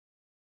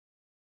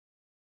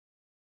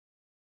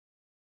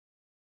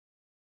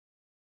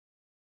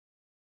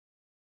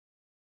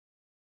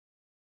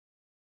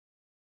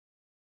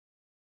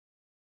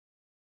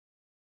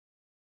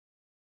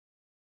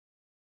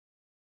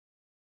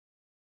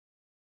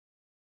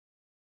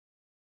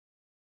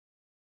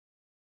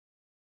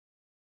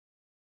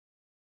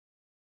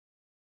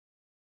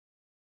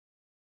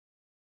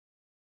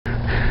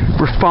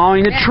We're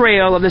following the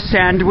trail of the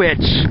Sandwich.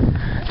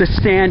 The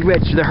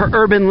Sandwich, the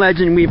urban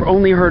legend we've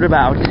only heard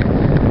about.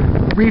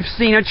 We've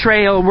seen a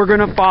trail, we're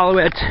gonna follow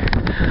it.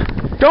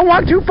 Don't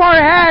walk too far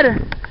ahead!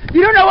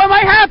 You don't know what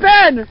might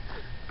happen!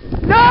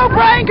 No,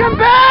 Brian, come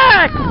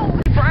back!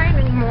 Brian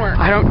anymore.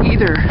 I don't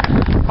either.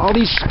 All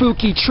these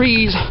spooky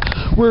trees,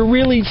 we're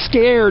really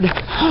scared.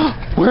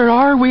 Where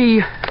are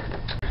we?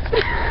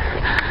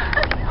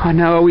 Oh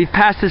no, we've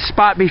passed this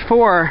spot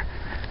before.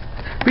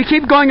 We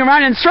keep going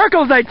around in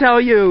circles, I tell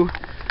you.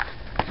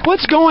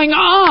 What's going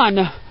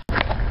on?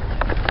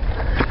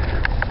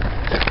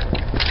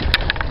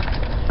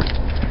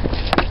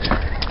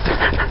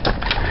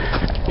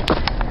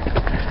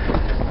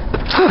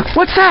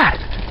 What's that?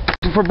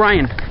 For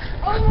Brian.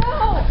 Oh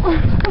no!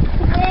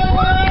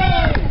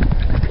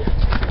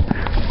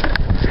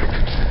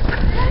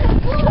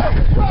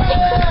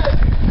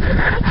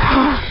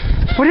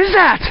 What is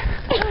that?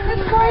 It's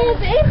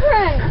Brian's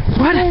apron!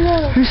 What?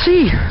 Let me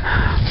see.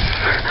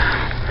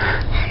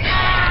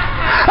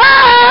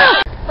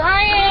 Ah!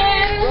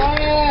 Brian!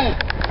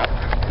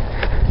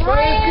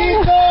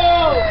 Brian!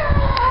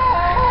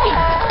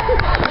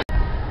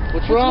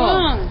 What's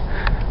wrong?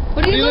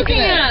 What are you looking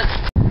at?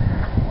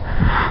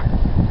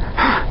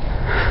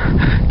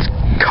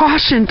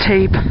 Caution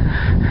tape.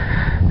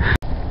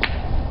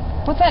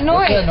 What's that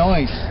noise? What's that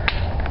noise?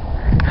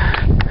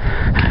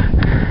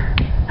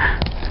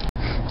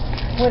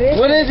 What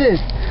is it?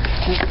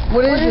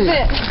 What is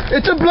it?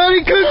 It's a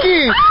bloody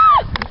cookie!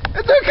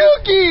 It's a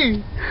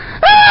cookie!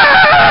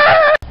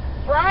 Ah!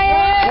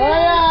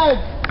 Brian!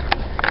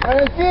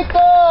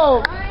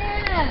 Briancito!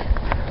 Brian!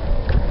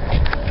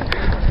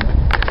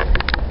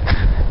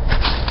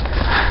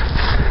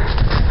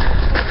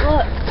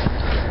 Look.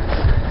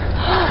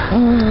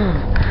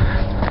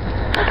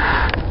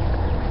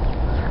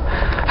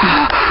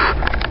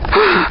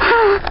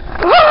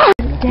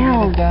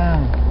 Down.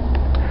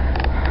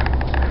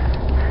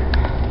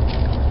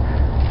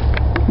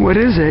 What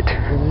is it?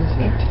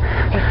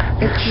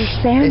 It's the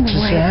sandwich. It's a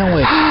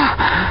sandwich.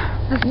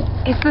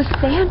 It's the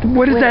sandwich.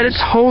 What is that it's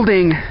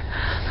holding?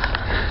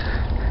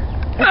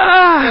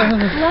 Ah!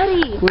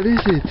 Bloody. What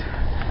is it?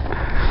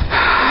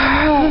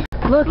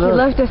 Look, he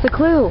left us a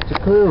clue. It's a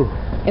clue.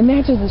 It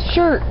matches his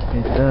shirt.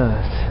 It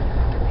does.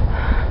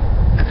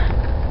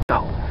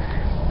 Go.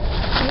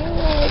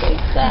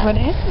 What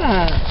is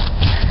that?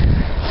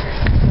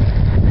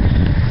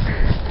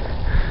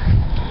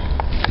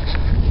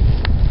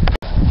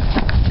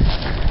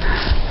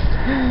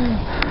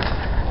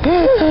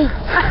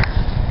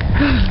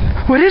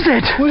 What is it? What is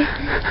it?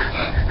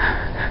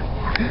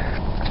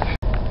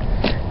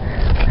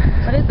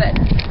 What is it?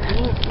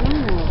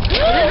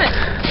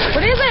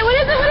 What is it? What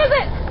is it? What is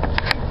it?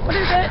 What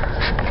is it?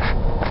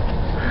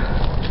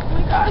 Oh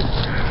my gosh.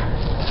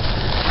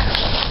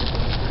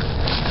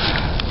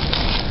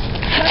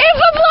 It's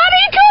a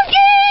bloody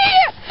cookie!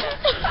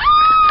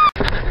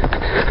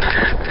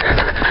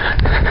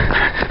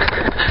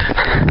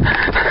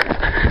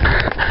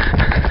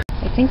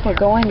 I think we're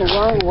going the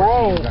wrong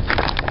way.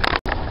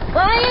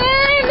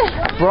 Brian!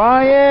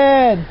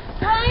 Brian!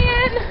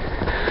 Brian!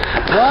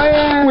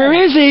 Brian! Where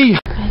is he?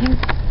 I think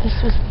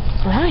this was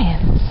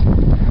Brian's.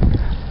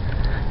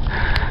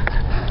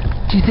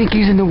 Do you think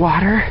he's in the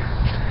water?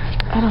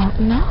 I don't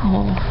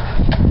know.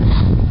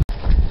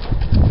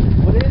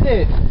 What is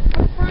it?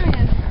 Where's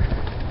Brian?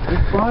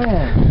 It's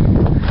Brian.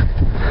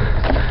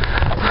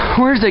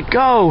 Where does it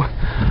go?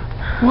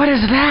 What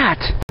is that?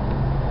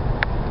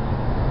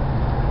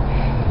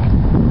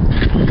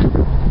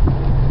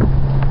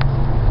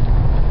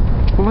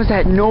 What was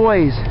that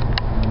noise?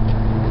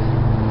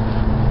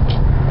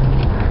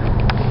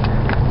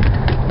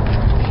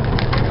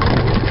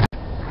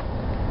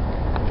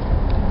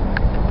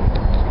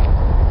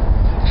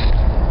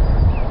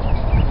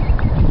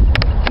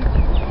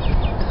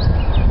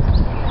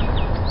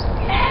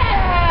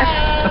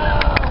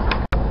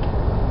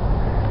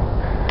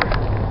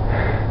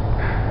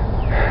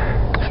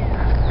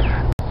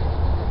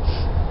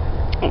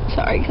 I'm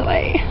sorry,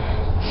 Clay.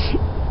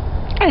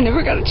 I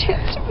never got a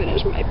chance to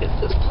finish my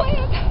business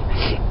plan.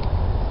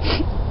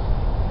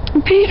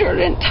 Peter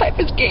didn't type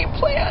his game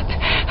plan.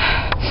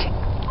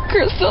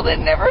 Crystal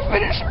didn't never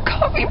finish her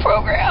coffee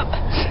program.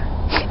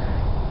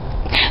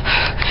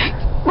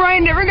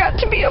 Brian never got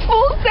to be a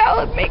full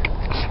salad maker.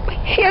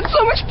 He had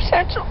so much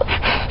potential.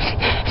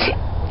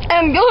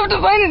 And you'll have to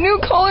find a new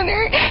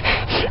culinary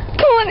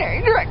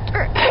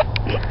director.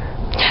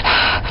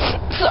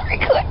 Sorry,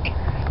 Clay.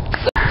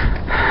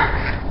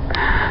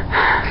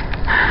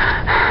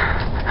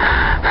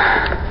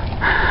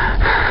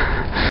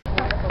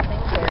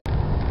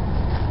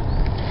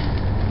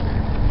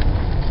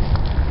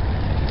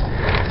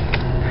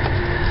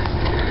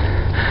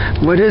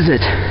 What is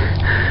it?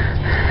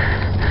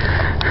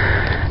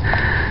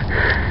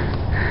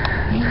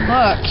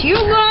 You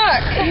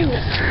look!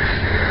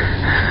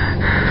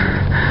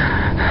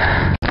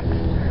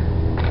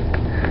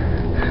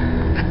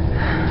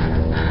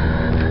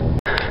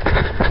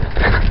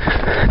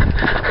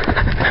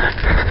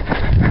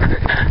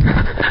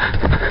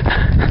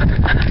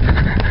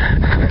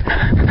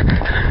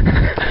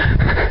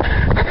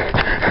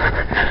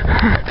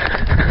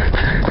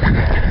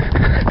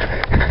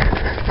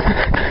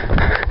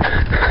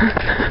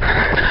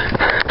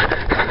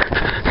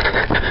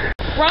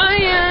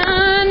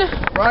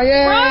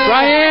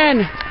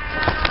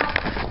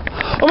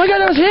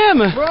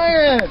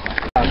 Brian!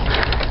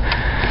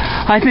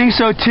 I think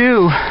so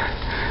too.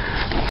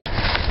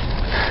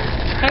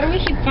 How do we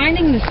keep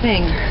finding this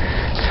thing?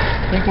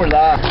 I think we're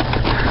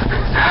lost.